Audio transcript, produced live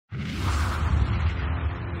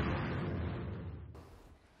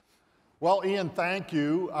Well, Ian, thank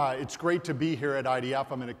you. It's great to be here at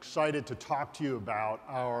IDF. I'm excited to talk to you about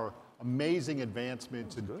our amazing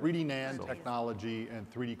advancements in 3D NAND technology and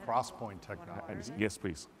 3D XPoint technology. Yes,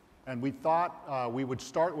 please. And we thought we would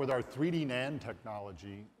start with our 3D NAND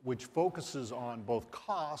technology, which focuses on both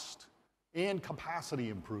cost and capacity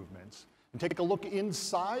improvements, and take a look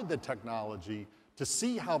inside the technology to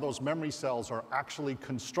see how those memory cells are actually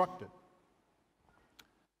constructed.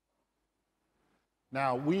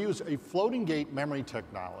 Now, we use a floating gate memory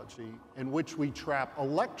technology in which we trap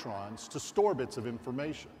electrons to store bits of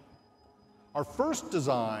information. Our first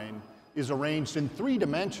design is arranged in 3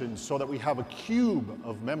 dimensions so that we have a cube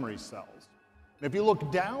of memory cells. And if you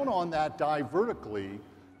look down on that die vertically,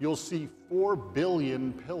 you'll see 4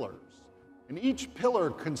 billion pillars. And each pillar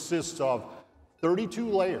consists of 32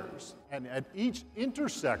 layers. And at each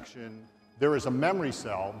intersection, there is a memory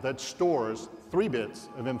cell that stores 3 bits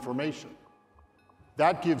of information.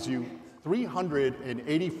 That gives you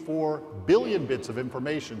 384 billion bits of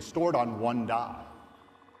information stored on one die.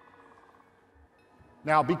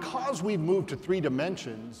 Now, because we've moved to 3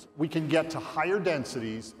 dimensions, we can get to higher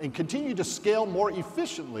densities and continue to scale more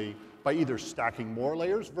efficiently by either stacking more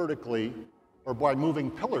layers vertically or by moving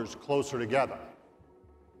pillars closer together,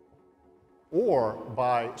 or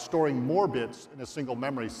by storing more bits in a single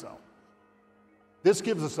memory cell. This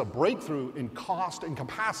gives us a breakthrough in cost and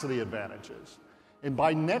capacity advantages. And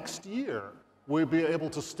by next year, we'll be able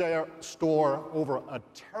to store over a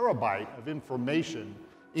terabyte of information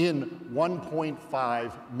in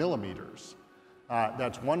 1.5 millimeters.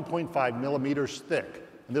 That's 1.5 millimeters thick.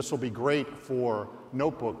 And this will be great for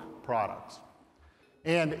notebook products.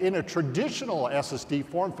 And in a traditional SSD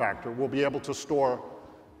form factor, we'll be able to store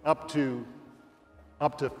up to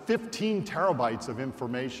 15 terabytes of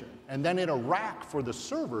information. And then in a rack for the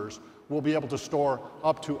servers, we'll be able to store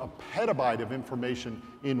up to a petabyte of information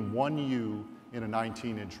in 1U in a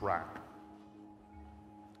 19-inch rack.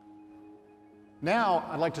 Now,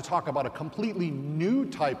 I'd like to talk about a completely new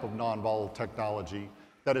type of non-volatile technology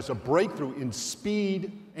that is a breakthrough in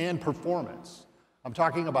speed and performance. I'm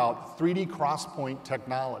talking about 3D XPoint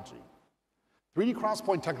technology. 3D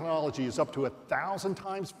XPoint technology is up to 1,000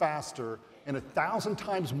 times faster and 1,000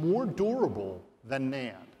 times more durable than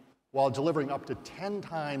NAND, while delivering up to 10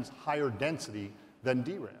 times higher density than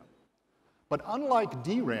DRAM. But unlike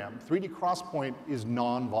DRAM, 3D XPoint is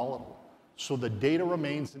non-volatile, so the data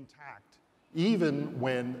remains intact even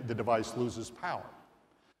when the device loses power.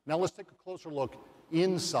 Now let's take a closer look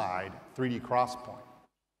inside 3D XPoint.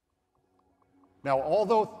 Now,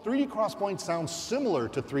 although 3D XPoint sounds similar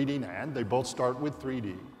to 3D NAND, they both start with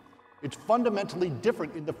 3D, it's fundamentally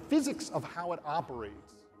different in the physics of how it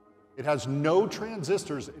operates. It has no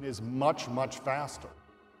transistors and is much, much faster.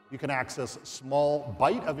 You can access a small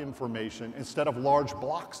byte of information instead of large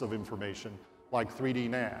blocks of information like 3D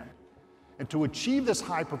NAND. And to achieve this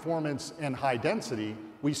high performance and high density,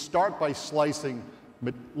 we start by slicing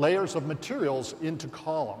layers of materials into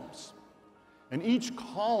columns. And each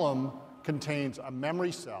column contains a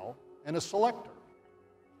memory cell and a selector.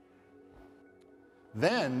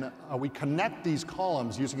 Then we connect these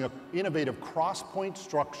columns using an innovative cross-point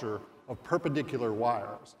structure of perpendicular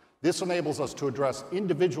wires. This enables us to address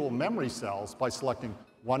individual memory cells by selecting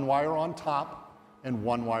one wire on top and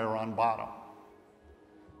one wire on bottom.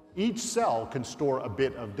 Each cell can store a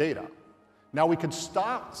bit of data. Now we could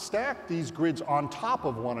stack these grids on top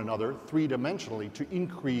of one another 3-dimensionally to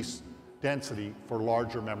increase density for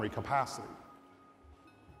larger memory capacity.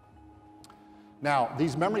 Now,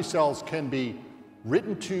 these memory cells can be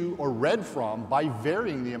written to or read from by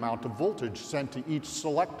varying the amount of voltage sent to each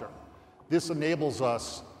selector. This enables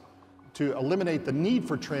us to eliminate the need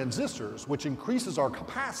for transistors, which increases our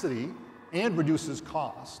capacity and reduces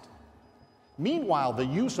cost. Meanwhile, the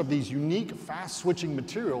use of these unique fast-switching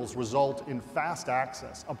materials result in fast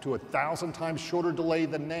access, up to 1,000 times shorter delay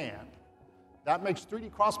than NAND. That makes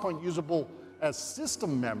 3D XPoint usable as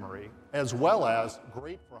system memory, as well as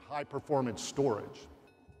great for high-performance storage.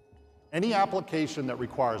 Any application that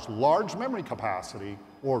requires large memory capacity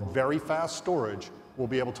or very fast storage will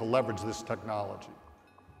be able to leverage this technology.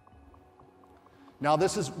 Now,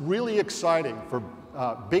 this is really exciting for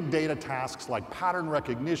big data tasks like pattern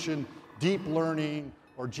recognition, deep learning,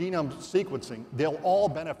 or genome sequencing. They'll all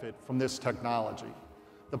benefit from this technology.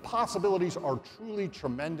 The possibilities are truly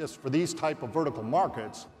tremendous for these type of vertical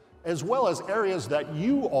markets, as well as areas that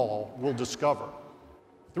you all will discover.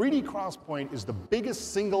 3D XPoint is the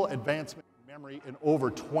biggest single advancement in memory in over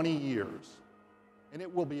 20 years. And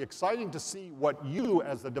it will be exciting to see what you,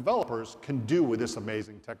 as the developers, can do with this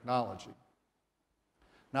amazing technology.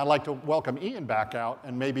 Now I'd like to welcome Ian back out,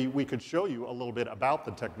 and maybe we could show you a little bit about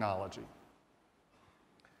the technology.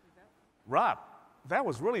 Rob, that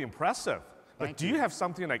was really impressive. But do you. you have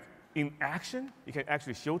something like in action you can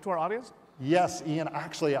actually show to our audience? Yes, Ian,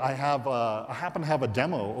 actually I happen to have a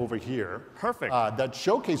demo over here. Perfect. That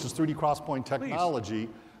showcases 3D XPoint technology,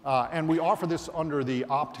 and we offer this under the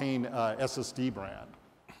Optane SSD brand.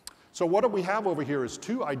 So what we have over here is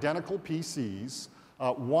two identical PCs.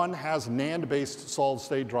 One has NAND-based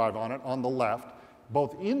solid-state drive on it on the left,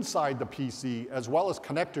 both inside the PC as well as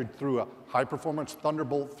connected through a high-performance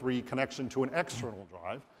Thunderbolt 3 connection to an external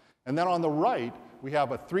drive. And then on the right, we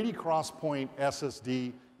have a 3D XPoint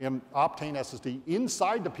SSD, Optane SSD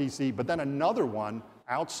inside the PC, but then another one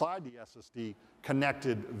outside the SSD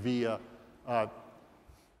connected via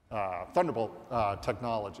Thunderbolt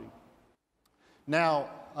technology. Now,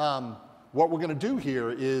 what we're going to do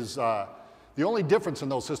here is the only difference in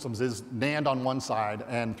those systems is NAND on one side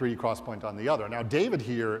and 3D XPoint on the other. Now, David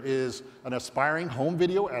here is an aspiring home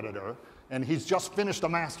video editor, and he's just finished a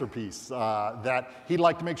masterpiece that he'd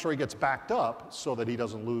like to make sure he gets backed up so that he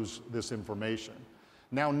doesn't lose this information.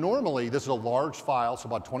 Now, normally, this is a large file, so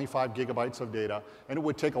about 25 gigabytes of data, and it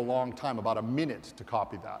would take a long time, about a minute to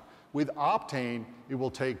copy that. With Optane, it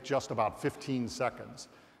will take just about 15 seconds.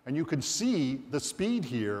 And you can see the speed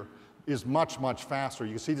here is much, much faster.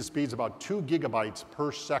 You can see the speed's about 2 gigabytes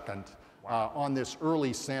per second on this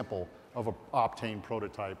early sample of an Optane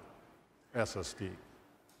prototype SSD.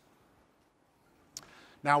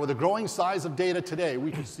 Now, with the growing size of data today,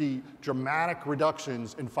 we can see dramatic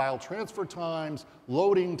reductions in file transfer times,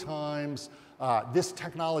 loading times. This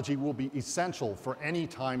technology will be essential for any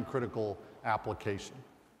time-critical application.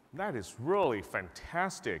 That is really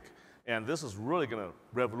fantastic. And this is really going to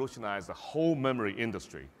revolutionize the whole memory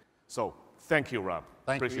industry. So thank you, Rob.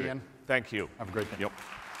 Thank you, Appreciate Ian. it. Thank you. Have a great day. Yep.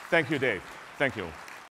 Thank you, Dave. Thank you.